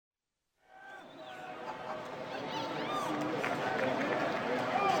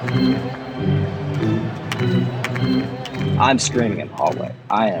I'm screaming in the hallway.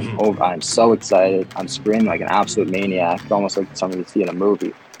 I'm so excited. I'm screaming like an absolute maniac, almost like something you see in a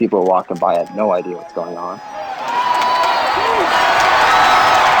movie. People are walking by, I have no idea what's going on.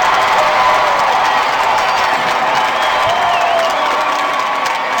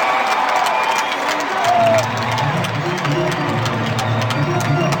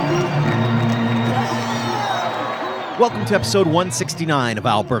 Welcome to episode 169 of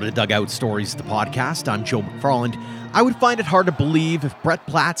Alberta Dugout Stories, the podcast. I'm Joe McFarland. I would find it hard to believe if Brett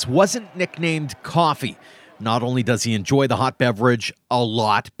Platz wasn't nicknamed Coffee. Not only does he enjoy the hot beverage a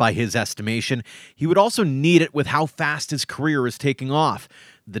lot by his estimation, he would also need it with how fast his career is taking off.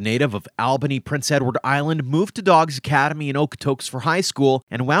 The native of Albany, Prince Edward Island, moved to Dogs Academy in Okotoks for high school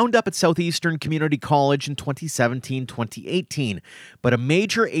and wound up at Southeastern Community College in 2017-2018. But a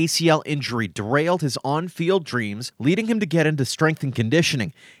major ACL injury derailed his on-field dreams, leading him to get into strength and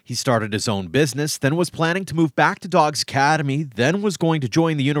conditioning. He started his own business, then was planning to move back to Dogs Academy, then was going to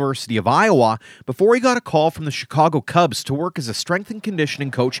join the University of Iowa, before he got a call from the Chicago Cubs to work as a strength and conditioning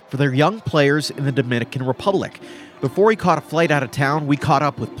coach for their young players in the Dominican Republic. Before he caught a flight out of town, we caught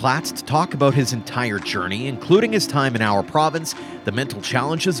up with Platz to talk about his entire journey, including his time in our province, the mental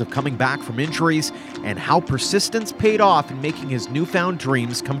challenges of coming back from injuries, and how persistence paid off in making his newfound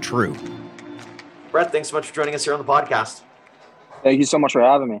dreams come true. Brett, thanks so much for joining us here on the podcast. Thank you so much for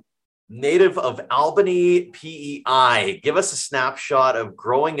having me. Native of Albany, PEI, give us a snapshot of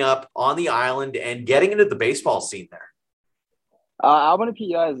growing up on the island and getting into the baseball scene there. Albany,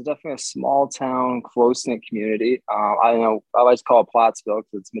 PEI is definitely a small town, close-knit community. I like to call it Plattsville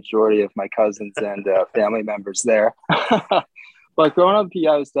because it's majority of my cousins and family members there. But growing up in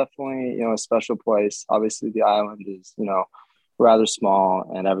PEI was definitely, a special place. Obviously, the island is, rather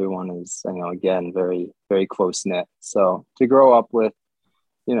small, and everyone is, again, very, very close-knit. So to grow up with,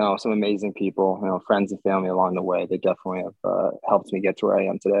 some amazing people, friends and family along the way, they definitely have helped me get to where I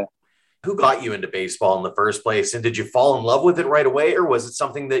am today. Who got you into baseball in the first place? And did you fall in love with it right away, or was it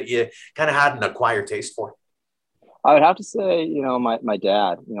something that you kind of had an acquired taste for? I would have to say, my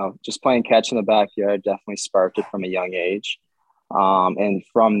dad, just playing catch in the backyard definitely sparked it from a young age. And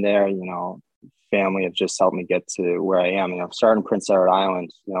from there, family have just helped me get to where I am. Starting Prince Edward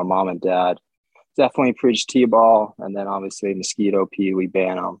Island, mom and dad definitely preached T-ball, and then obviously Mosquito, Pee Wee,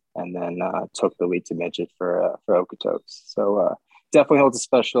 Bantam, and then took the lead to midget for Okotoks. So, definitely holds a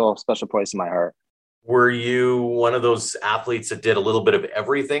special place in my heart. Were you one of those athletes that did a little bit of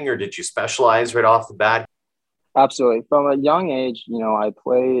everything, or did you specialize right off the bat? Absolutely. From a young age, I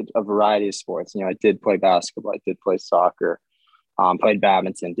played a variety of sports. I did play basketball, I did play soccer, played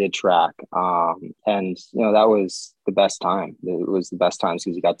badminton, did track. And that was the best time. It was the best times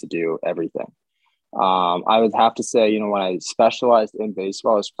because you got to do everything. I would have to say, when I specialized in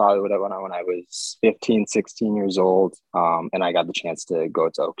baseball, it was probably when I was 15, 16 years old. And I got the chance to go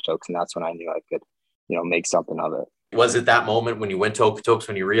to Okotoks, and that's when I knew I could, make something of it. Was it that moment when you went to Okotoks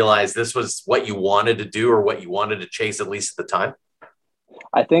when you realized this was what you wanted to do or what you wanted to chase, at least at the time?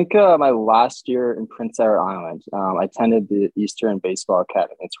 I think my last year in Prince Edward Island, I attended the Eastern Baseball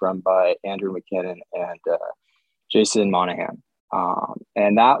Academy. It's run by Andrew McKinnon and Jason Monahan.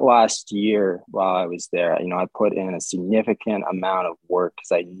 And that last year while I was there, I put in a significant amount of work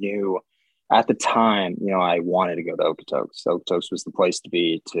because I knew at the time, I wanted to go to Okotoks. Okotoks was the place to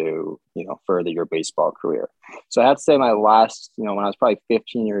be to, further your baseball career. So I have to say my last, when I was probably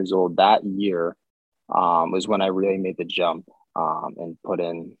 15 years old, that year was when I really made the jump and put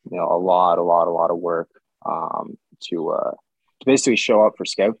in, a lot of work to basically show up for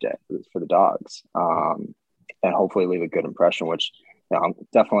Scout Day for the Dogs. And hopefully leave a good impression, which I'm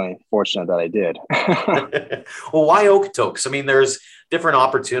definitely fortunate that I did. Well, why Okotoks? I mean, there's different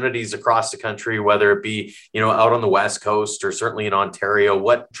opportunities across the country, whether it be, out on the West Coast or certainly in Ontario.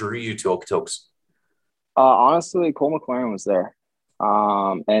 What drew you to Okotoks? Honestly, Cole McLaren was there.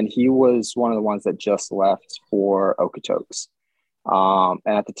 And he was one of the ones that just left for Okotoks. And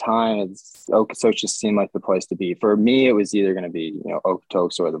at the time, Okotoks just seemed like the place to be. For me, it was either going to be,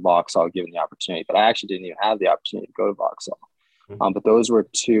 Okotoks or the Vauxhall given the opportunity. But I actually didn't even have the opportunity to go to Vauxhall. But those were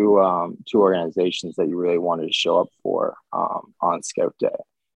two organizations that you really wanted to show up for on Scout Day.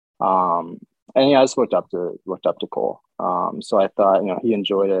 And I just looked up to Cole. So I thought, he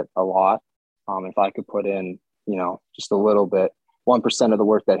enjoyed it a lot. If I could put in, just a little bit, 1% of the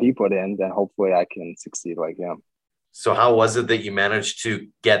work that he put in, then hopefully I can succeed like him. So how was it that you managed to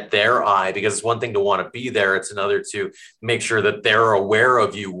get their eye? Because it's one thing to want to be there. It's another to make sure that they're aware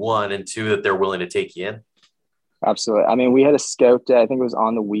of you, one, and two, that they're willing to take you in. Absolutely. I mean, we had a scout day. I think it was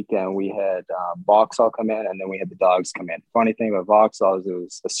on the weekend. We had Vauxhall come in, and then we had the dogs come in. Funny thing about Vauxhall is it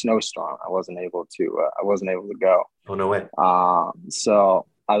was a snowstorm. I wasn't able to go. Oh, no way. So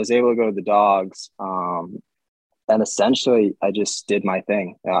I was able to go to the dogs, and essentially I just did my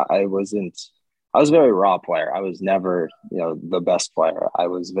thing. I was a very raw player. I was never, the best player. I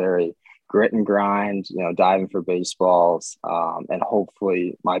was very grit and grind, diving for baseballs, and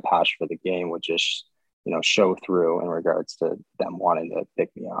hopefully my passion for the game would just show through in regards to them wanting to pick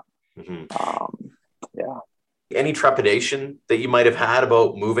me up. Yeah. Any trepidation that you might have had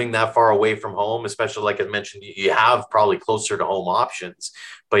about moving that far away from home, especially like I mentioned, you have probably closer to home options,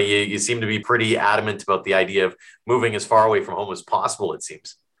 but you seem to be pretty adamant about the idea of moving as far away from home as possible, it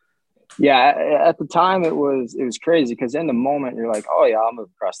seems. Yeah. At the time it was crazy because in the moment you're like, oh yeah, I'll move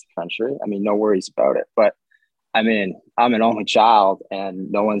across the country. I mean, no worries about it. But I mean, I'm an only child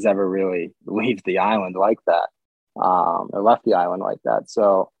and no one's ever really left the island like that, or left the island like that.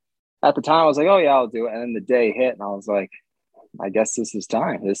 So at the time I was like, oh yeah, I'll do it. And then the day hit and I was like, I guess this is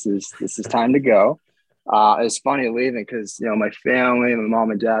time. This is time to go. It's funny leaving because, my family, my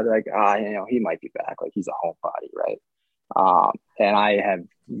mom and dad, they're like, he might be back. Like he's a homebody, right? And I have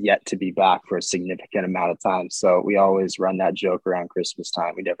yet to be back for a significant amount of time. So we always run that joke around Christmas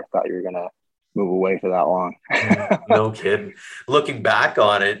time. We never thought you were going to move away for that long. No kidding. Looking back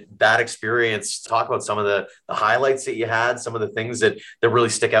on it, that experience, talk about some of the highlights that you had, some of the things that really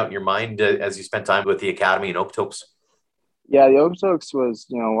stick out in your mind as you spent time with the academy in Okotoks. Yeah, the Okotoks was,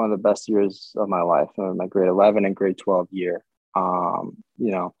 one of the best years of my life, my grade 11 and grade 12 year.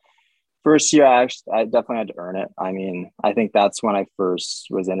 First year, I definitely had to earn it. I mean, I think that's when I first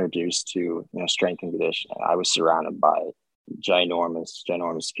was introduced to, strength and conditioning. I was surrounded by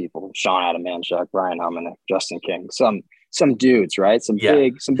ginormous people: Sean Adamanchuk, Ryan Hummen, Justin King, some dudes, right? Some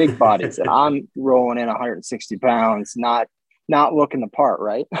big bodies, and I'm rolling in 160 pounds, not looking the part,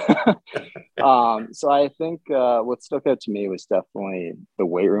 right? So I think what stuck out to me was definitely the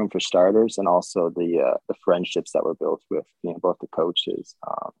weight room for starters, and also the friendships that were built with both the coaches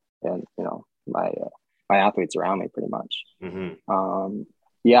and my athletes around me, pretty much.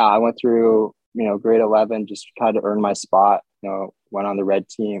 I went through grade 11, just kind of earned my spot, went on the red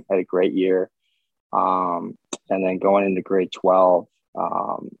team, had a great year. And then going into grade 12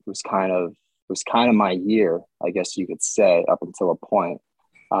 was kind of my year, I guess you could say, up until a point.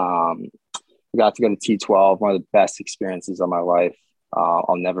 I got to go to T12, one of the best experiences of my life.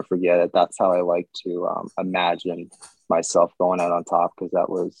 I'll never forget it. That's how I like to imagine myself going out on top, because that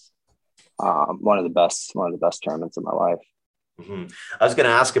was one of the best tournaments of my life. I was going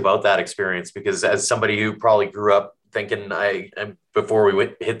to ask about that experience because as somebody who probably grew up thinking, before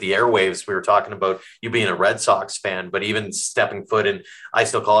we hit the airwaves, we were talking about you being a Red Sox fan, but even stepping foot in, I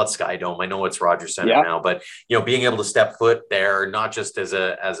still call it Sky Dome. I know it's Rogers Center now, but being able to step foot there, not just as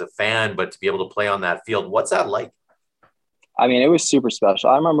a fan, but to be able to play on that field. What's that like? I mean, it was super special.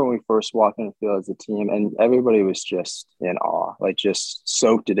 I remember when we first walked in the field as a team and everybody was just in awe, like just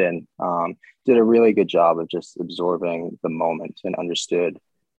soaked it in. Did a really good job of just absorbing the moment and understood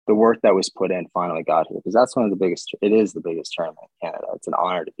the work that was put in finally got here. Because that's it is the biggest tournament in Canada. It's an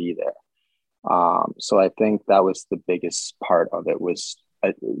honor to be there. So I think that was the biggest part of it, was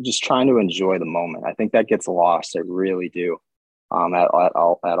just trying to enjoy the moment. I think that gets lost. I really do. At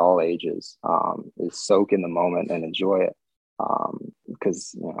all ages, is soak in the moment and enjoy it.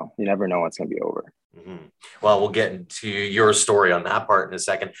 Because you never know when it's going to be over. Well, we'll get into your story on that part in a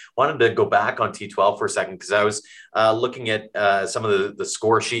second. Wanted to go back on T12 for a second because I was looking at some of the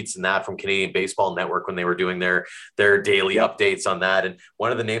score sheets and that from Canadian Baseball Network when they were doing their daily updates on that. And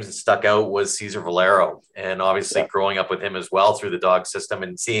one of the names that stuck out was Cesar Valero. And obviously growing up with him as well through the dog system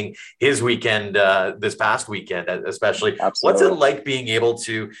and seeing his weekend this past weekend, especially. Absolutely. What's it like being able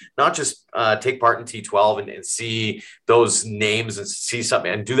to not just take part in T12 and see those names and see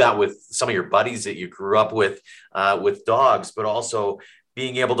something and do that with some of your buddies that you grew up with dogs, but also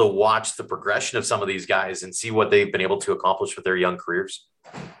being able to watch the progression of some of these guys and see what they've been able to accomplish with their young careers?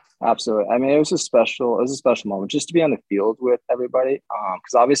 Absolutely. I mean, it was a special moment just to be on the field with everybody.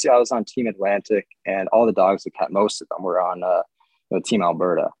 Because obviously I was on Team Atlantic and all the dogs that kept, most of them were on Team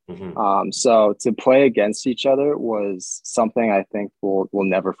Alberta. So to play against each other was something I think we'll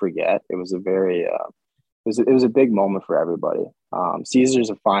never forget. It was a very, it was a big moment for everybody.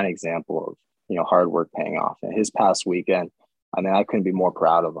 Cesar's a fine example of, hard work paying off. And his past weekend, I mean, I couldn't be more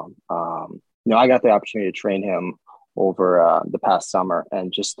proud of him. I got the opportunity to train him over the past summer,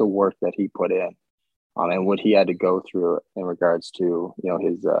 and just the work that he put in and what he had to go through in regards to,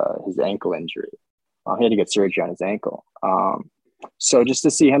 his ankle injury. He had to get surgery on his ankle. So just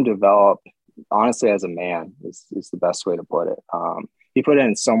to see him develop, honestly, as a man is the best way to put it. He put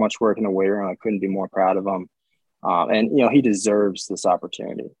in so much work in the weight room. I couldn't be more proud of him. And he deserves this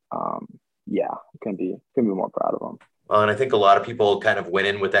opportunity. Yeah, couldn't be more proud of him. And I think a lot of people kind of went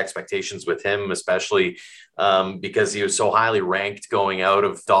in with expectations with him, especially because he was so highly ranked going out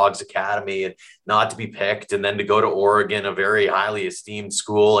of Dogs Academy and not to be picked, and then to go to Oregon, a very highly esteemed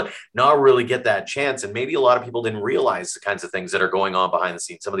school, and not really get that chance. And maybe a lot of people didn't realize the kinds of things that are going on behind the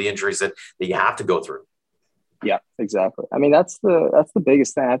scenes, some of the injuries that you have to go through. Yeah, exactly. I mean, that's the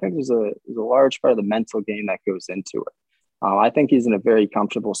biggest thing. I think there's a large part of the mental game that goes into it. I think he's in a very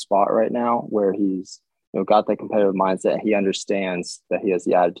comfortable spot right now where he's got that competitive mindset. He understands that he has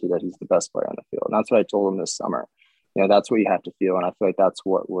the attitude that he's the best player on the field. And that's what I told him this summer. That's what you have to feel. And I feel like that's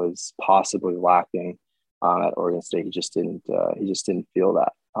what was possibly lacking at Oregon State. He just didn't feel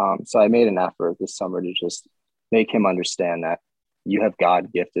that. So I made an effort this summer to just make him understand that you have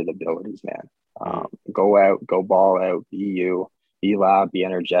God gifted abilities, man. Go out, go ball out, be you, be loud, be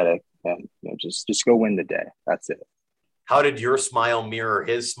energetic, and just go win the day. That's it. How did your smile mirror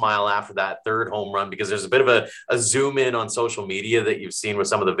his smile after that third home run? Because there's a bit of a zoom in on social media that you've seen with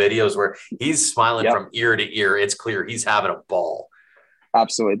some of the videos where he's smiling from ear to ear. It's clear he's having a ball.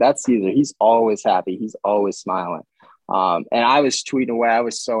 Absolutely. That's Caesar. He's always happy. He's always smiling. And I was tweeting away. I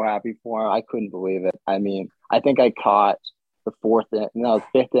was so happy for him. I couldn't believe it. I mean, I think I caught the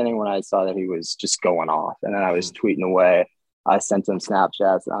fifth inning when I saw that he was just going off. And then I was tweeting away. I sent him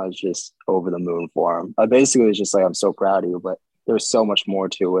Snapchats and I was just over the moon for him. I basically was just like, I'm so proud of you, but there's so much more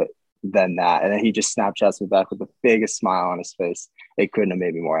to it than that. And then he just Snapchats me back with the biggest smile on his face. It couldn't have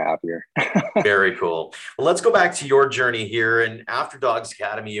made me more happier. Very cool. Well, let's go back to your journey here. And after Dogs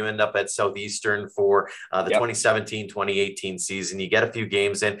Academy, you end up at Southeastern for the 2017-2018 season. You get a few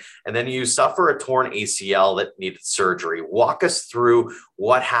games in, and then you suffer a torn ACL that needed surgery. Walk us through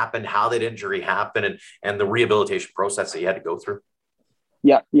what happened, how that injury happened, and the rehabilitation process that you had to go through.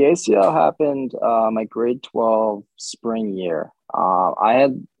 Yeah, the ACL happened my grade 12 spring year. I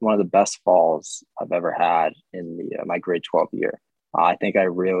had one of the best falls I've ever had in my grade 12 year. I think I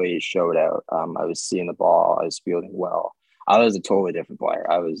really showed out. I was seeing the ball. I was fielding well. I was a totally different player.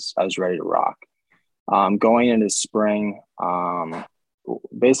 I was ready to rock. Going into spring,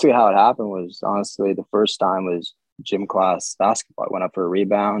 basically how it happened was honestly the first time was gym class basketball. I went up for a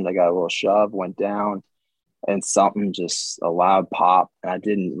rebound. I got a little shove, went down, and something just a loud pop. And I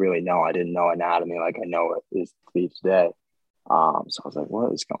didn't really know. I didn't know anatomy like I know it is today. So I was like,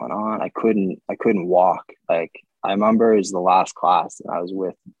 what is going on? I couldn't walk. Like, I remember it was the last class and I was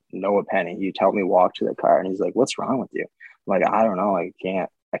with Noah Penny. He'd help me walk to the car and he's like, what's wrong with you? I'm like, I don't know. I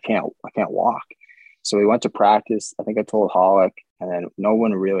can't walk. So we went to practice. I think I told Hollick, and then no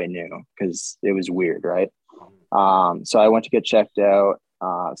one really knew because it was weird. Right. So I went to get checked out,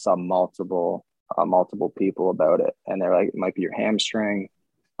 saw multiple people about it. And they're like, it might be your hamstring.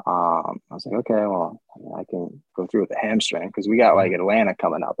 I was like, okay, well, I can go through with the hamstring because we got like Atlanta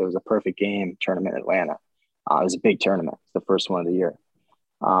coming up. It was a perfect game tournament in Atlanta. It was a big tournament. It's the first one of the year.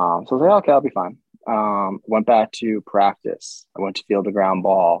 So I was like, okay, I'll be fine. Went back to practice. I went to field the ground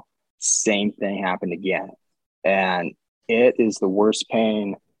ball. Same thing happened again. And it is the worst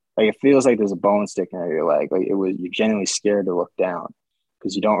pain. Like, it feels like there's a bone sticking out of your leg. Like, you're genuinely scared to look down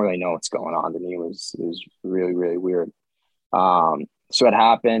because you don't really know what's going on. To me, it was really, really weird. So it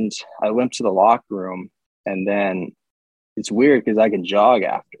happened. I limped to the locker room, and then it's weird because I can jog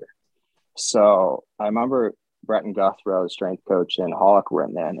after. So I remember Brett and Guthrow, the strength coach, and Hollick were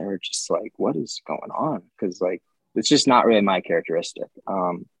in there, and they were just like, what is going on? Because, like, it's just not really my characteristic.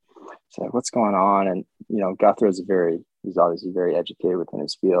 So what's going on? And, Guthrow's he's obviously very educated within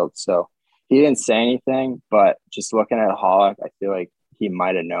his field. So he didn't say anything, but just looking at Hollick, I feel like he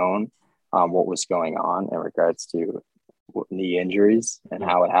might have known what was going on in regards to knee injuries and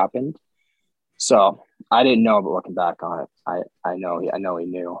how it happened. So I didn't know, but looking back on it, I know he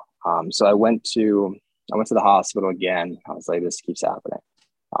knew. So I went to the hospital again. I was like, this keeps happening.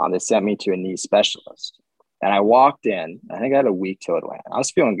 They sent me to a knee specialist, and I walked in. I think I had a week till Atlanta. I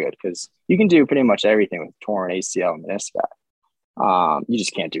was feeling good because you can do pretty much everything with torn ACL and menisci. You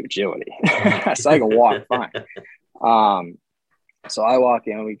just can't do agility. So I can walk fine. So I walk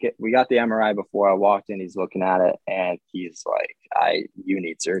in. We got the MRI before I walked in. He's looking at it, and he's like, you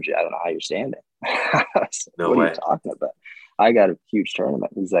need surgery. I don't know how you're standing. No what way. are you talking about? I got a huge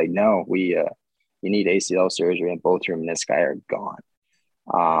tournament. He's like, no, you need ACL surgery, and both your menisci are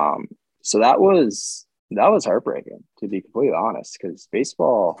gone. So that was heartbreaking, to be completely honest, because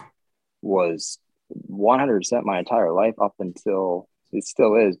baseball was 100% my entire life up until it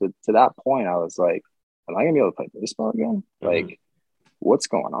still is. But to that point, I was like, am I gonna be able to play baseball again? Mm-hmm. Like, what's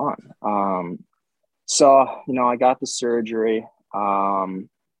going on? So, I got the surgery.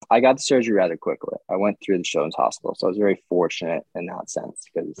 I got the surgery rather quickly. I went through the Children's Hospital. So I was very fortunate in that sense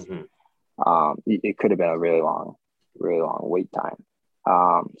because it could have been a really long wait time.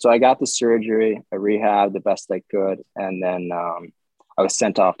 So I got the surgery, I rehabbed the best I could. And then I was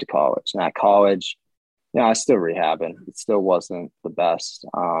sent off to college. And at college, I was still rehabbing. It still wasn't the best.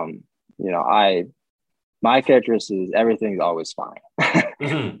 My characteristic is everything's always fine.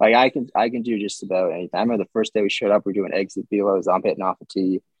 Like I can do just about anything. I remember the first day we showed up, we're doing exit velos. I'm hitting off a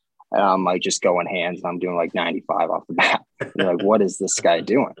tee, and I'm like just going hands, and I'm doing like 95 off the bat. You're like, what is this guy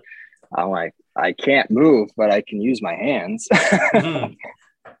doing? I'm like, I can't move, but I can use my hands.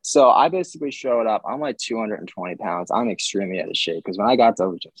 So I basically showed up. I'm like 220 pounds. I'm extremely out of shape because when I got to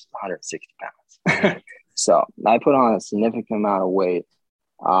Overton, 160 pounds. So I put on a significant amount of weight.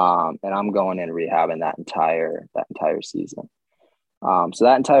 And I'm going in rehabbing that entire season. So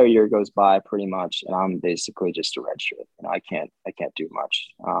that entire year goes by pretty much, and I'm basically just a redshirt. I can't do much.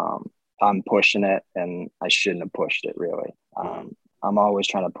 I'm pushing it, and I shouldn't have pushed it really. I'm always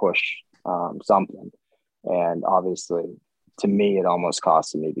trying to push something, and obviously, to me, it almost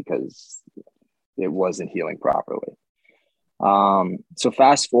costed me because it wasn't healing properly. So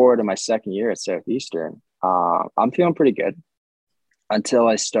fast forward to my second year at Southeastern, I'm feeling pretty good. Until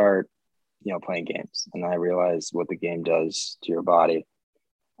I start, playing games, and I realize what the game does to your body.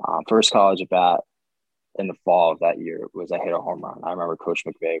 First college at bat in the fall of that year was I hit a home run. I remember Coach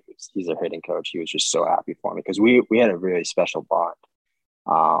McVeigh, he's a hitting coach. He was just so happy for me because we had a really special bond.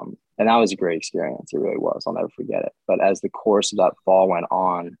 And that was a great experience. It really was. I'll never forget it. But as the course of that fall went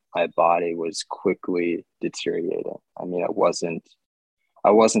on, my body was quickly deteriorating. I mean, I wasn't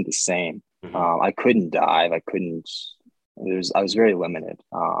the same. I couldn't dive. I was very limited.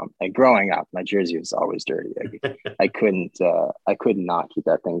 And growing up, my jersey was always dirty. I could not keep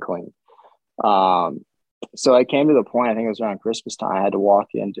that thing clean. So I came to the point, I think it was around Christmas time, I had to walk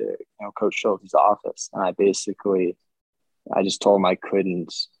into Coach Schultz's office, and I just told him I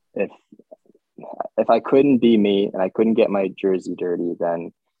couldn't, if I couldn't be me and I couldn't get my jersey dirty,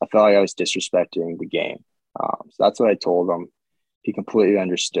 then I felt like I was disrespecting the game. So that's what I told him. He completely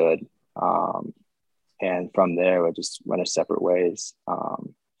understood. And from there, we just went our separate ways.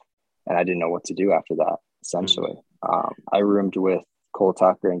 And I didn't know what to do after that, essentially. I roomed with Cole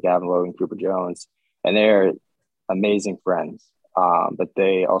Tucker and Gavin Logan, Cooper Jones, and they're amazing friends. But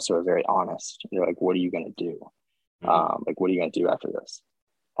they also are very honest. They're like, what are you going to do? What are you going to do after this?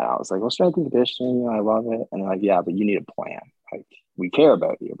 And I was like, well, strength and conditioning, I love it. And they're like, yeah, but you need a plan. Like, we care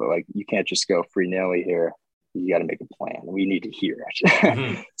about you, but you can't just go free-nilly here. You got to make a plan. We need to hear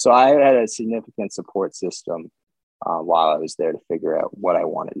it. So I had a significant support system while I was there to figure out what I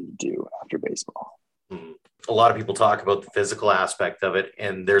wanted to do after baseball. A lot of people talk about the physical aspect of it,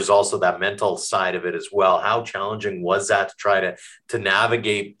 and there's also that mental side of it as well. How challenging was that to try to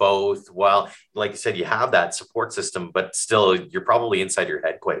navigate both while, like you said, you have that support system, but still you're probably inside your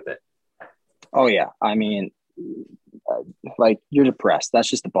head quite a bit? Oh, yeah. I mean, you're depressed. That's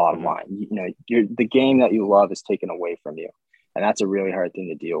just the bottom line. The game that you love is taken away from you, and that's a really hard thing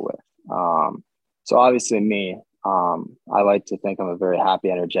to deal with. So obviously me, I like to think I'm a very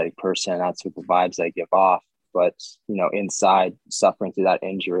happy, energetic person. That's what the vibes I give off. But, inside, suffering through that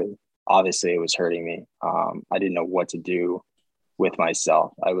injury, obviously it was hurting me. I didn't know what to do with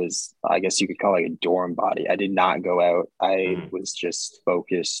myself. I guess you could call it a dorm body. I did not go out. I was just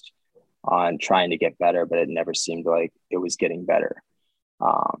focused on trying to get better, but it never seemed like it was getting better.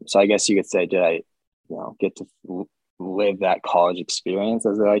 So I guess you could say, did I, get to live that college experience,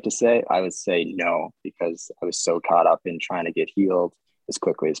 as I like to say? I would say no, because I was so caught up in trying to get healed as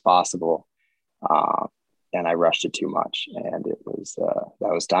quickly as possible. And I rushed it too much, and it was,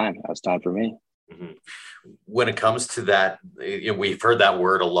 that was time. That was time for me. When it comes to that, we've heard that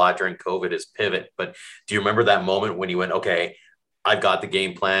word a lot during COVID is pivot, but do you remember that moment when you went, okay, I've got the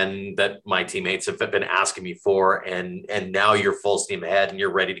game plan that my teammates have been asking me for, and now you're full steam ahead and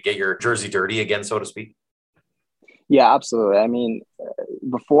you're ready to get your jersey dirty again, so to speak? Yeah, absolutely. I mean,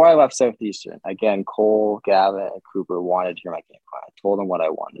 before I left Southeastern, again, Cole, Gavin, and Cooper wanted to hear my game plan. I told them what I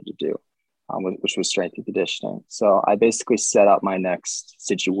wanted to do, which was strength and conditioning. So I basically set up my next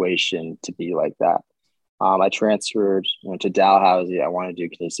situation to be like that. I transferred to Dalhousie. I wanted to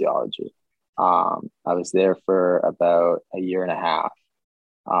do kinesiology. I was there for about a year and a half.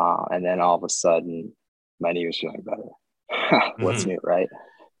 And then all of a sudden, my knee was feeling better. What's new, right?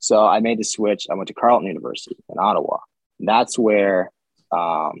 So I made the switch. I went to Carleton University in Ottawa. And that's where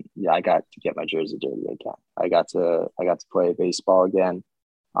I got to get my jersey dirty again. I got to play baseball again.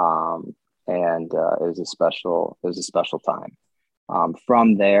 And it was a special time.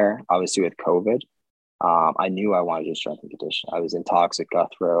 From there, obviously with COVID, I knew I wanted to do strength and conditioning. I was in talks with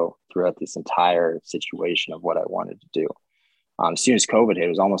Guthro throughout this entire situation of what I wanted to do. As soon as COVID hit, it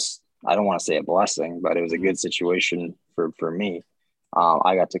was almost, I don't want to say a blessing, but it was a good situation for me.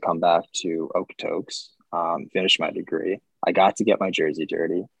 I got to come back to Okotoks, finish my degree. I got to get my jersey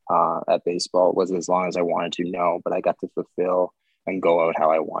dirty at baseball. It wasn't as long as I wanted to, no, but I got to fulfill and go out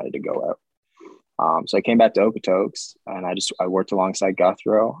how I wanted to go out. So I came back to Okotoks, and I worked alongside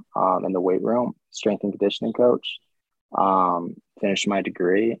Guthro in the weight room, strength and conditioning coach, finished my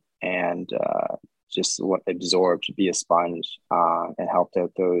degree, and just absorbed, be a sponge, and helped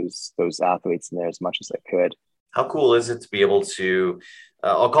out those athletes in there as much as I could. How cool is it to be able to,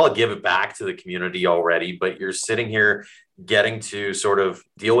 I'll call it give it back to the community already, but you're sitting here getting to sort of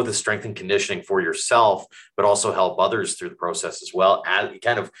deal with the strength and conditioning for yourself, but also help others through the process as well. And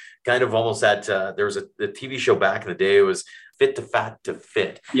kind of almost that, there was a TV show back in the day, it was Fit to Fat to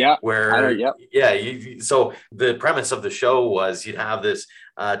Fit. Yeah. Where, so the premise of the show was you'd have this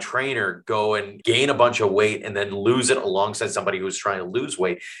trainer go and gain a bunch of weight and then lose it alongside somebody who's trying to lose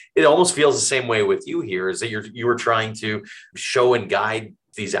weight. It almost feels the same way with you here, is that you were trying to show and guide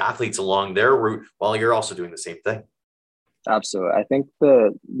these athletes along their route while you're also doing the same thing. Absolutely. I think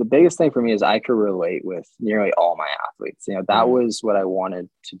the biggest thing for me is I could relate with nearly all my athletes. That was what I wanted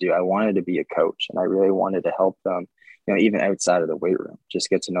to do. I wanted to be a coach, and I really wanted to help them, even outside of the weight room, just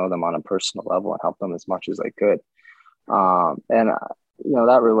get to know them on a personal level and help them as much as I could.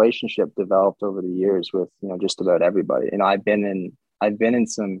 That relationship developed over the years with, just about everybody. I've been in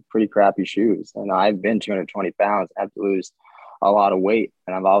some pretty crappy shoes, and I've been 220 pounds, had to lose a lot of weight.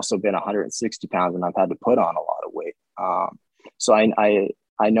 And I've also been 160 pounds, and I've had to put on a lot of weight. So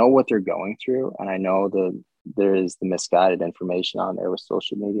I know what they're going through, and I know there is the misguided information on there with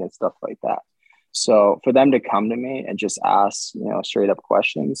social media and stuff like that. So for them to come to me and just ask, straight up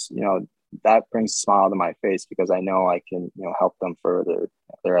questions, that brings a smile to my face, because I know I can, help them further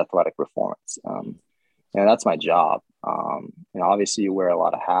their athletic performance. That's my job. Obviously you wear a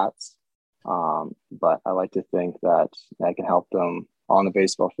lot of hats, but I like to think that I can help them on the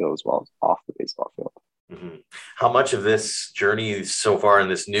baseball field as well as off the baseball field. Mm-hmm. How much of this journey so far, in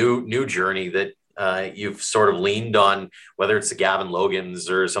this new journey that you've sort of leaned on, whether it's the Gavin Logans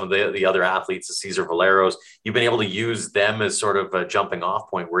or some of the other athletes, the Cesar Valeros, you've been able to use them as sort of a jumping off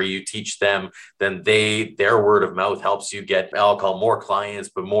point where you teach them, then their word of mouth helps you get, I'll call more clients,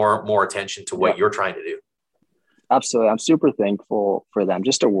 but more attention to what you're trying to do. Absolutely. I'm super thankful for them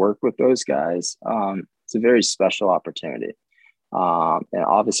just to work with those guys. It's a very special opportunity. And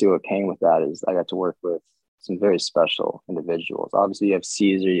obviously what came with that is I got to work with some very special individuals. Obviously you have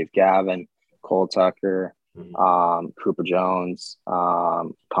Cesar, you have Gavin, Cole Tucker, Cooper Jones,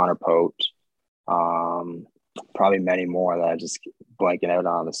 Connor Pope, probably many more that I just blanking out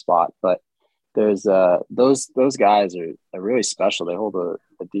on the spot. But there's those guys are really special. They hold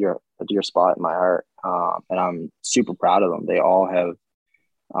a dear spot in my heart, and I'm super proud of them. They all have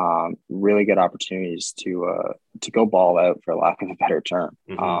really good opportunities to go ball out, for lack of a better term.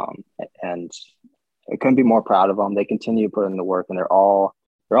 And I couldn't be more proud of them. They continue to put in the work, and they're all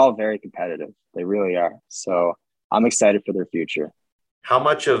very competitive. They really are. So I'm excited for their future. How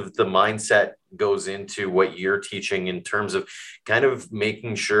much of the mindset goes into what you're teaching in terms of kind of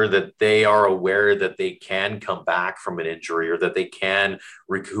making sure that they are aware that they can come back from an injury, or that they can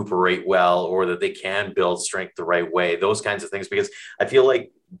recuperate well, or that they can build strength the right way, those kinds of things? Because I feel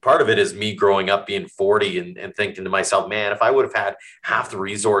like part of it is me growing up being 40 and thinking to myself, man, if I would have had half the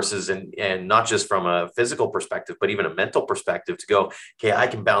resources and not just from a physical perspective, but even a mental perspective to go, okay, I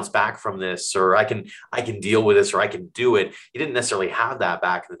can bounce back from this, or I can deal with this, or I can do it. You didn't necessarily have that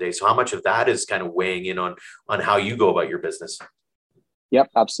back in the day. So how much of that is kind of weighing in on how you go about your business?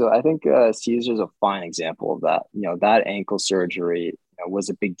 Yep, absolutely. I think Cesar's a fine example of that. That ankle surgery was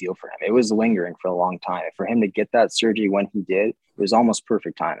a big deal for him. It was lingering for a long time. For him to get that surgery when he did, it was almost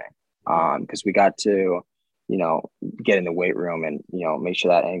perfect timing, because we got to, get in the weight room and, make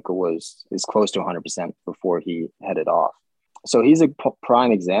sure that ankle was as close to 100% before he headed off. So he's a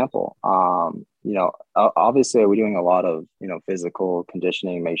prime example. Obviously we're doing a lot of, physical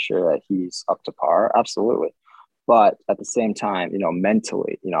conditioning, make sure that he's up to par. Absolutely. But at the same time,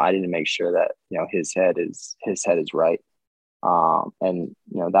 mentally, I need to make sure that, his head is right. And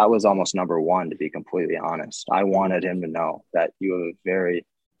that was almost number one, to be completely honest. I wanted him to know that you are a very,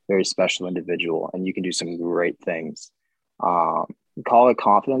 very special individual, and you can do some great things. Call it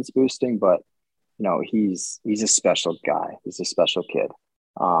confidence boosting, but he's a special guy. He's a special kid.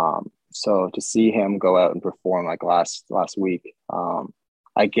 So to see him go out and perform like last week,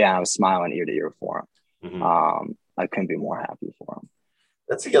 again, I was smiling ear to ear for him. I couldn't be more happy for him.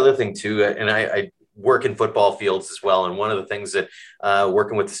 That's the other thing too. And I work in football fields as well. And one of the things that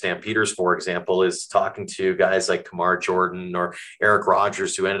working with the Stampeders, for example, is talking to guys like Kamar Jordan or Eric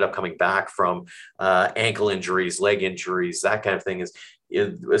Rogers, who ended up coming back from ankle injuries, leg injuries, that kind of thing. Is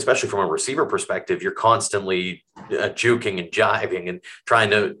especially from a receiver perspective, you're constantly juking and jiving and trying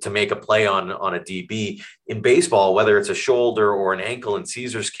to make a play on a DB. In baseball, whether it's a shoulder or an ankle in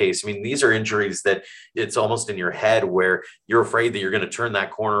Caesar's case, I mean, these are injuries that it's almost in your head where you're afraid that you're going to turn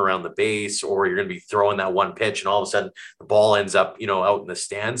that corner around the base, or you're going to be throwing that one pitch and all of a sudden the ball ends up, out in the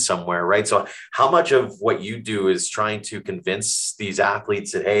stands somewhere, right? So how much of what you do is trying to convince these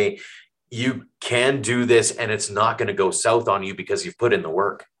athletes that, hey, you can do this and it's not going to go south on you because you've put in the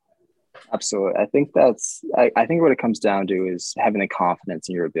work? Absolutely. I think I think what it comes down to is having the confidence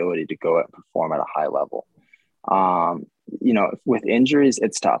in your ability to go out and perform at a high level. With injuries,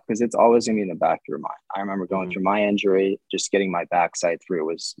 it's tough because it's always going to be in the back of your mind. I remember going through my injury, just getting my backside through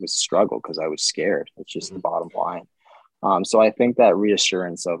was a struggle because I was scared. It's just the bottom line. So I think that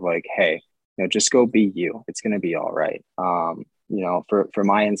reassurance of like, hey, just go be you. It's going to be all right. For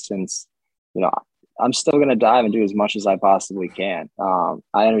my instance, I'm still going to dive and do as much as I possibly can.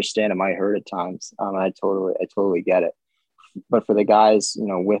 I understand it might hurt at times. I totally get it. But for the guys,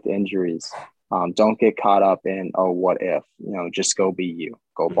 with injuries, don't get caught up in, oh, what if, just go be you,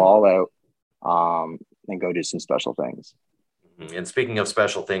 go ball out, and go do some special things. And speaking of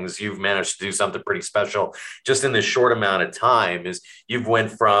special things, you've managed to do something pretty special just in this short amount of time. Is you've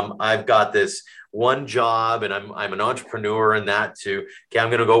went from, I've got this one job and I'm an entrepreneur, and that to, okay, I'm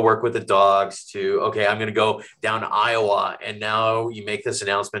going to go work with the dogs, to, okay, I'm going to go down to Iowa. And now you make this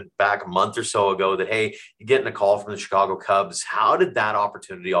announcement back a month or so ago that, hey, you're getting a call from the Chicago Cubs. How did that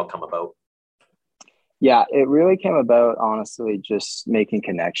opportunity all come about? Yeah, it really came about, honestly, just making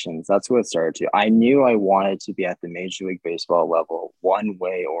connections. That's what it started to. I knew I wanted to be at the Major League Baseball level one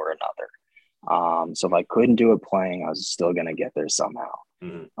way or another. So if I couldn't do it playing, I was still going to get there somehow.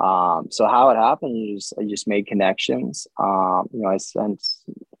 So how it happened, I just made connections. I sent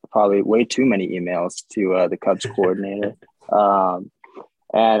probably way too many emails to the Cubs coordinator.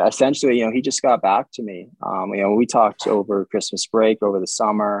 And essentially, he just got back to me. We talked over Christmas break, over the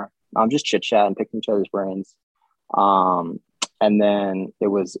summer. Just chit chatting, picking each other's brains. And then it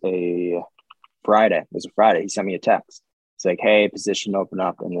was a Friday. He sent me a text. It's like, hey, position open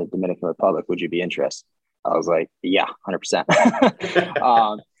up in the Dominican Republic. Would you be interested? I was like, yeah,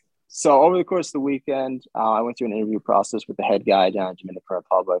 100%. So over the course of the weekend, I went through an interview process with the head guy down in Dominican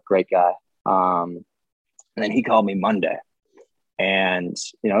Republic. Great guy. And then he called me Monday. And,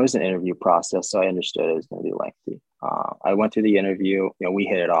 it was an interview process, so I understood it was going to be lengthy. I went through the interview, we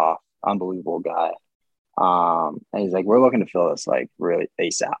hit it off. Unbelievable guy. And he's like, we're looking to fill this like really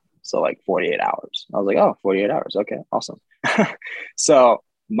ASAP. So like 48 hours. I was like, oh, 48 hours. Okay, awesome. So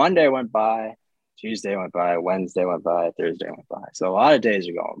Monday went by, Tuesday went by, Wednesday went by, Thursday went by. So a lot of days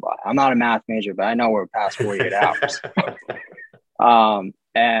are going by. I'm not a math major, but I know we're past 48 hours.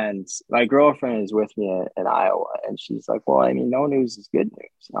 And my girlfriend is with me in Iowa, and she's like, well, I mean, no news is good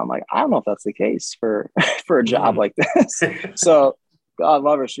news. And I'm like, I don't know if that's the case for a job like this. So God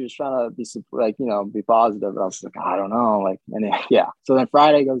love her. She was trying to be like, be positive. But I was like, I don't know. Like, and yeah. So then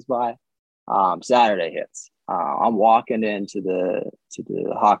Friday goes by, Saturday hits. I'm walking into the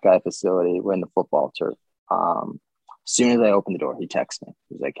Hawkeye facility. We're in the football turf. As soon as I open the door, he texts me.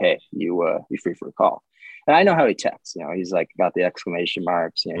 He's like, hey, you free for a call? And I know how he texts, he's like got the exclamation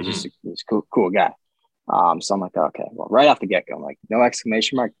marks, he's just a cool guy. So I'm like, okay, well, right off the get-go, I'm like, no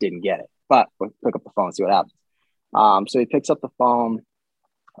exclamation mark, didn't get it, but we'll pick up the phone and see what happens. So he picks up the phone,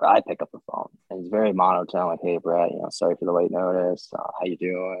 or I pick up the phone, and he's very monotone, like, hey, Brett, sorry for the late notice. How you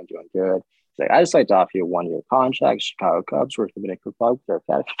doing? Doing good. He's like, I just like to offer you a 1-year contract, Chicago Cubs, worth the Dominican Republic, their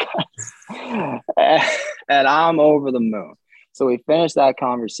academy guys. And I'm over the moon. So we finish that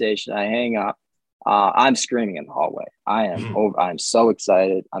conversation. I hang up. I'm screaming in the hallway. I'm so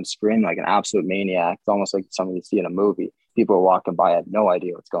excited. I'm screaming like an absolute maniac. It's almost like something you see in a movie. People are walking by. I have no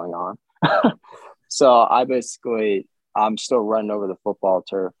idea what's going on. So I'm still running over the football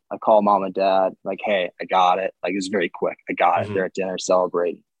turf. I call mom and dad, like, hey, I got it. Like, it was very quick. I got it. They're at dinner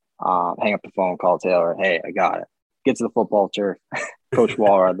celebrating. Hang up the phone, call Taylor. Hey, I got it. Get to the football turf. Coach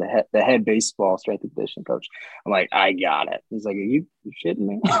Waller, the head baseball strength and conditioning coach. I'm like, I got it. He's like, are you shitting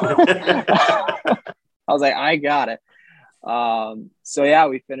me? I was like, I got it. So yeah,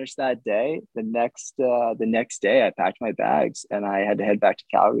 we finished that day. The next day, I packed my bags and I had to head back to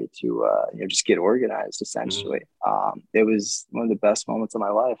Calgary to just get organized. Essentially, it was one of the best moments of my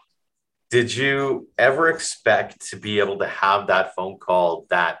life. Did you ever expect to be able to have that phone call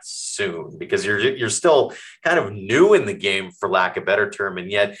that soon? Because you're still kind of new in the game, for lack of a better term, and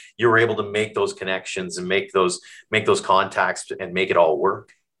yet you were able to make those connections and make those contacts and make it all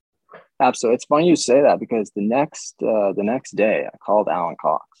work. Absolutely. It's funny you say that, because the next day I called Alan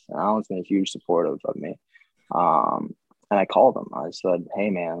Cox, and Alan's been a huge supporter of me. And I called him. I said, "Hey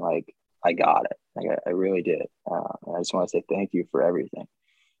man, like I got it. Like I really did. And I just want to say thank you for everything."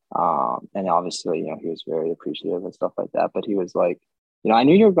 And obviously, he was very appreciative and stuff like that. But he was like, I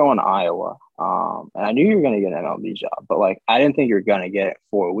knew you were going to Iowa, and I knew you were going to get an MLB job, but like, I didn't think you were going to get it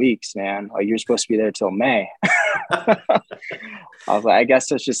 4 weeks, man. Like you're supposed to be there till May. I was like, I guess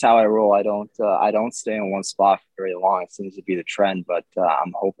that's just how I roll. I don't stay in one spot for very long. It seems to be the trend, but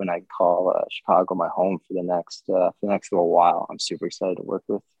I'm hoping I can call Chicago my home for the next little while. I'm super excited to work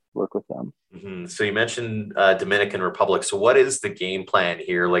with them. Mm-hmm. So you mentioned Dominican Republic. So what is the game plan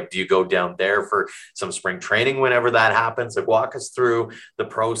here? Like, do you go down there for some spring training whenever that happens? Like, walk us through the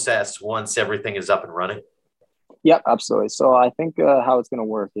process once everything is up and running. Yep, absolutely. So I think how it's going to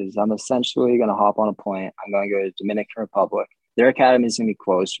work is I'm essentially going to hop on a plane. I'm going to go to Dominican Republic. Their academy is going to be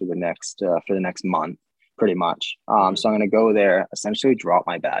closed for the next month, pretty much. So I'm going to go there, essentially drop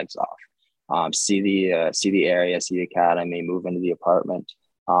my bags off, see the area, see the academy, move into the apartment,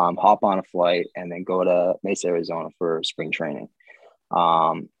 hop on a flight, and then go to Mesa, Arizona for spring training.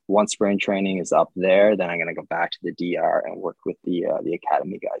 Once spring training is up there, then I'm going to go back to the DR and work with the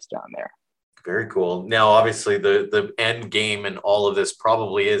academy guys down there. Very cool. Now, obviously, the end game and all of this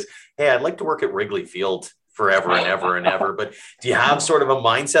probably is, hey, I'd like to work at Wrigley Field forever and ever and ever. But do you have sort of a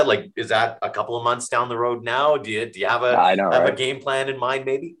mindset? Like, is that a couple of months down the road now? Do you have a game plan in mind,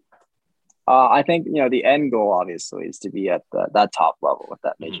 maybe? I think, the end goal obviously is to be at that top level with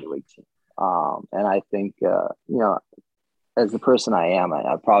that major league team. And I think, as the person I am,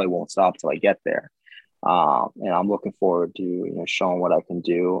 I probably won't stop till I get there. And I'm looking forward to, showing what I can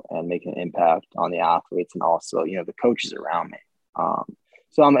do and making an impact on the athletes and also, the coaches around me.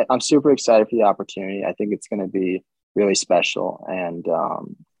 So I'm super excited for the opportunity. I think it's going to be really special. And,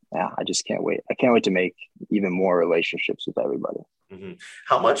 I just can't wait. I can't wait to make even more relationships with everybody. Mm-hmm.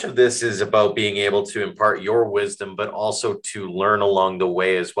 How much of this is about being able to impart your wisdom, but also to learn along the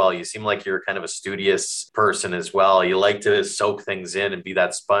way as well? You seem like you're kind of a studious person as well. You like to soak things in and be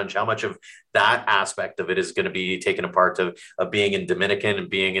that sponge. How much of that aspect of it is going to be taken apart of being in Dominican and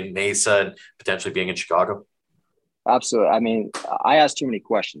being in Mesa and potentially being in Chicago? Absolutely. I mean, I ask too many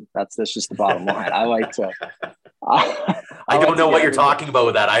questions. That's just the bottom line. I like to. I don't know what you're talking about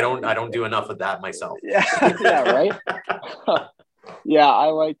with that. I don't do enough of that myself. Yeah, right. Yeah, I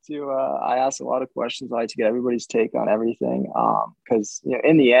like to. I ask a lot of questions. I like to get everybody's take on everything. Because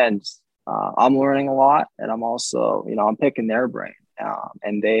in the end, I'm learning a lot, and I'm also, I'm picking their brain,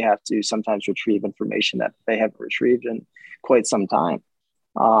 and they have to sometimes retrieve information that they haven't retrieved in quite some time.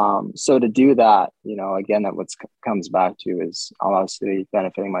 So to do that, again, that what comes back to is I'm obviously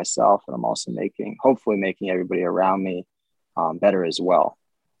benefiting myself, and I'm also hopefully making everybody around me better as well.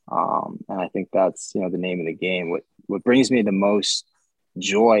 And I think that's, the name of the game. What brings me the most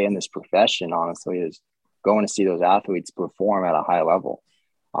joy in this profession, honestly, is going to see those athletes perform at a high level.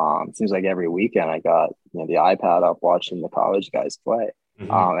 It seems like every weekend I got, the iPad up watching the college guys play. And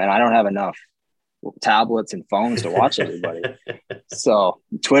I don't have enough tablets and phones to watch everybody. So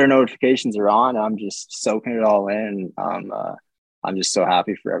Twitter notifications are on, and I'm just soaking it all in. I'm just so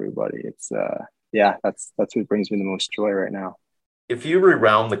happy for everybody. It's that's what brings me the most joy right now. If you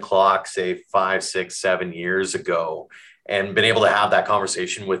rewound the clock, say 5, 6, 7 years ago, and been able to have that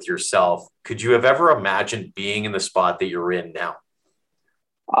conversation with yourself, could you have ever imagined being in the spot that you're in now?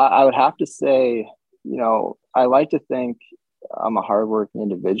 I would have to say, I like to think I'm a hardworking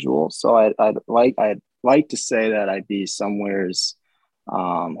individual. So I'd like to say that I'd be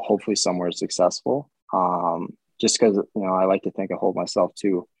hopefully somewhere successful. Just because, I like to think I hold myself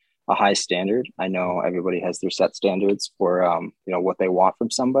to a high standard. I know everybody has their set standards for, what they want from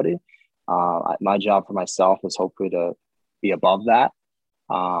somebody. My job for myself is hopefully to be above that.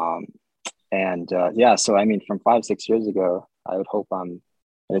 So, I mean, from 5, 6 years ago, I would hope I'm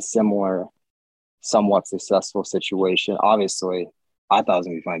in a similar, somewhat successful situation. Obviously, I thought I was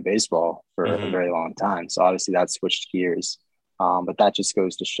going to be playing baseball for a very long time. So obviously that switched gears. But that just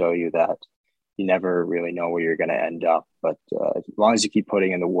goes to show you that you never really know where you're going to end up. But as long as you keep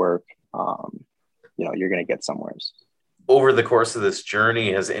putting in the work, you're going to get somewhere. Over the course of this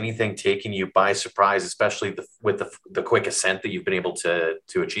journey, has anything taken you by surprise, especially with the quick ascent that you've been able to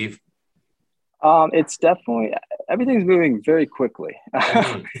achieve? It's definitely, everything's moving very quickly.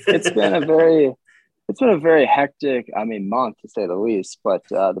 It's been a very It's been a very hectic, month to say the least. But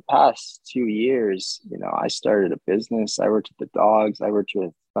the past 2 years, I started a business. I worked with the dogs. I worked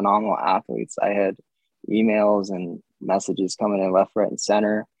with phenomenal athletes. I had emails and messages coming in left, right, and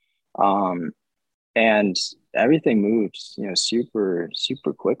center. And everything moved, super,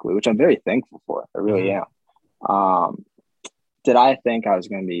 super quickly, which I'm very thankful for. I really am. Did I think I was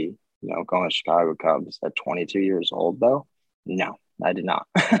going to be, going to Chicago Cubs at 22 years old, though? No, I did not.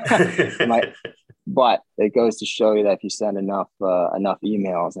 But it goes to show you that if you send enough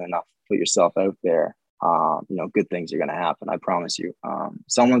emails and enough put yourself out there, good things are going to happen. I promise you.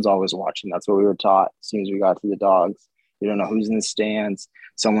 Someone's always watching. That's what we were taught as soon as we got to the dogs. You don't know who's in the stands.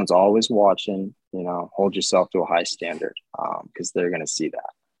 Someone's always watching. Hold yourself to a high standard because they're going to see that.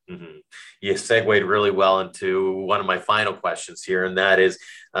 Mm-hmm. You segued really well into one of my final questions here, and that is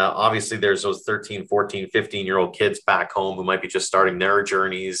obviously there's those 13, 14, 15-year-old kids back home who might be just starting their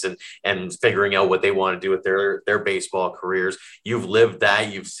journeys and figuring out what they want to do with their baseball careers. You've lived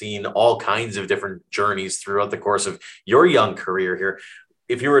that. You've seen all kinds of different journeys throughout the course of your young career here.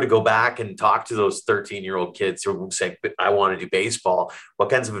 If you were to go back and talk to those 13-year-old kids who say, I want to do baseball, what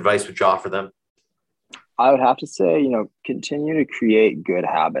kinds of advice would you offer them? I would have to say, continue to create good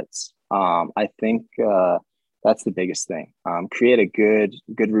habits. I think that's the biggest thing. Create a good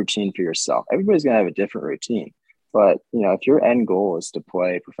routine for yourself. Everybody's going to have a different routine. But, if your end goal is to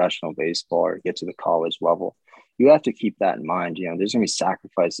play professional baseball or get to the college level, you have to keep that in mind. There's going to be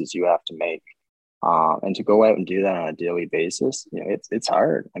sacrifices you have to make. And to go out and do that on a daily basis, it's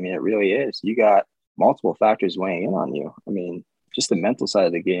hard. It really is. You got multiple factors weighing in on you. Just the mental side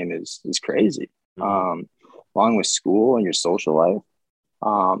of the game is crazy. Along with school and your social life,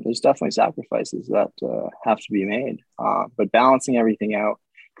 there's definitely sacrifices that have to be made. But balancing everything out,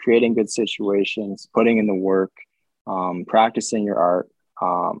 creating good situations, putting in the work, practicing your art,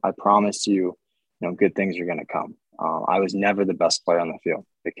 I promise you, good things are going to come. I was never the best player on the field.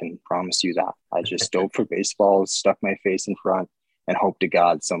 I can promise you that. I just dove for baseballs, stuck my face in front, and hoped to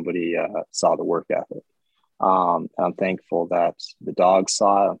God somebody saw the work ethic. I'm thankful that the dogs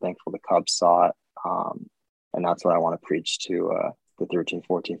saw it. I'm thankful the Cubs saw it. And that's what I want to preach to the 13,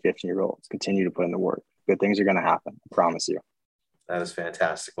 14, 15-year-olds. Continue to put in the work. Good things are going to happen. I promise you. That is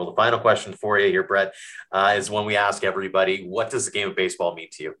fantastic. Well, the final question for you here, Brett, is one we ask everybody. What does the game of baseball mean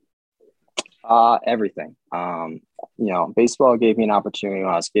to you? Everything. Baseball gave me an opportunity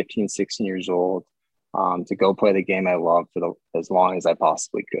when I was 15, 16 years old to go play the game I loved for as long as I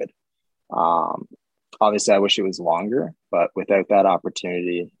possibly could. Obviously, I wish it was longer, but without that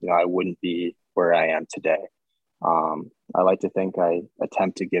opportunity, I wouldn't be where I am today. I like to think I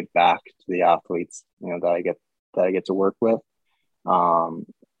attempt to give back to the athletes, that I get to work with, and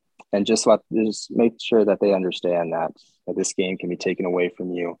just make sure that they understand that this game can be taken away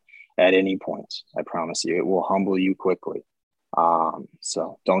from you at any point. I promise you, it will humble you quickly.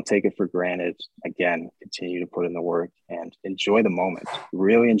 So don't take it for granted. Again, continue to put in the work and enjoy the moment.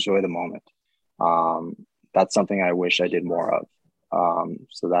 Really enjoy the moment. That's something I wish I did more of.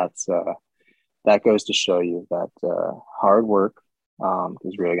 So that goes to show you that hard work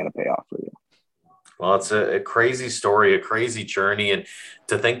is really going to pay off for you. Well, it's a crazy story, a crazy journey, and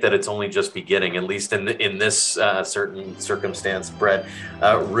to think that it's only just beginning, at least in this certain circumstance, Brett,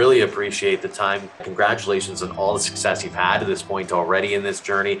 really appreciate the time. Congratulations on all the success you've had to this point already in this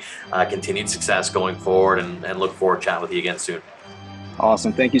journey. Continued success going forward, and look forward to chatting with you again soon.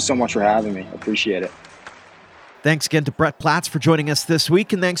 Awesome. Thank you so much for having me. Appreciate it. Thanks again to Brett Platts for joining us this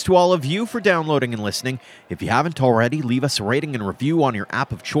week, and thanks to all of you for downloading and listening. If you haven't already, leave us a rating and review on your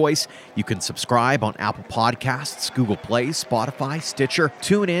app of choice. You can subscribe on Apple Podcasts, Google Play, Spotify, Stitcher,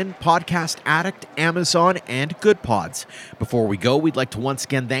 TuneIn, Podcast Addict, Amazon, and Good Pods. Before we go, we'd like to once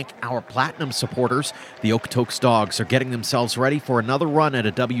again thank our Platinum supporters. The Okotoks Dogs are getting themselves ready for another run at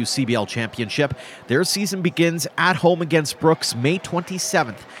a WCBL championship. Their season begins at home against Brooks May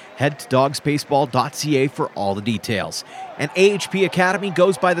 27th. Head to dogsbaseball.ca for all the details. And AHP Academy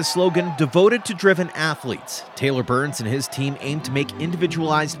goes by the slogan, Devoted to Driven Athletes. Taylor Burns and his team aim to make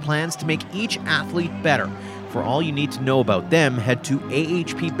individualized plans to make each athlete better. For all you need to know about them, head to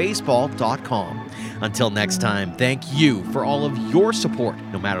ahpbaseball.com. Until next time, thank you for all of your support,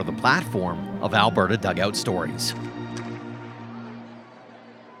 no matter the platform, of Alberta Dugout Stories.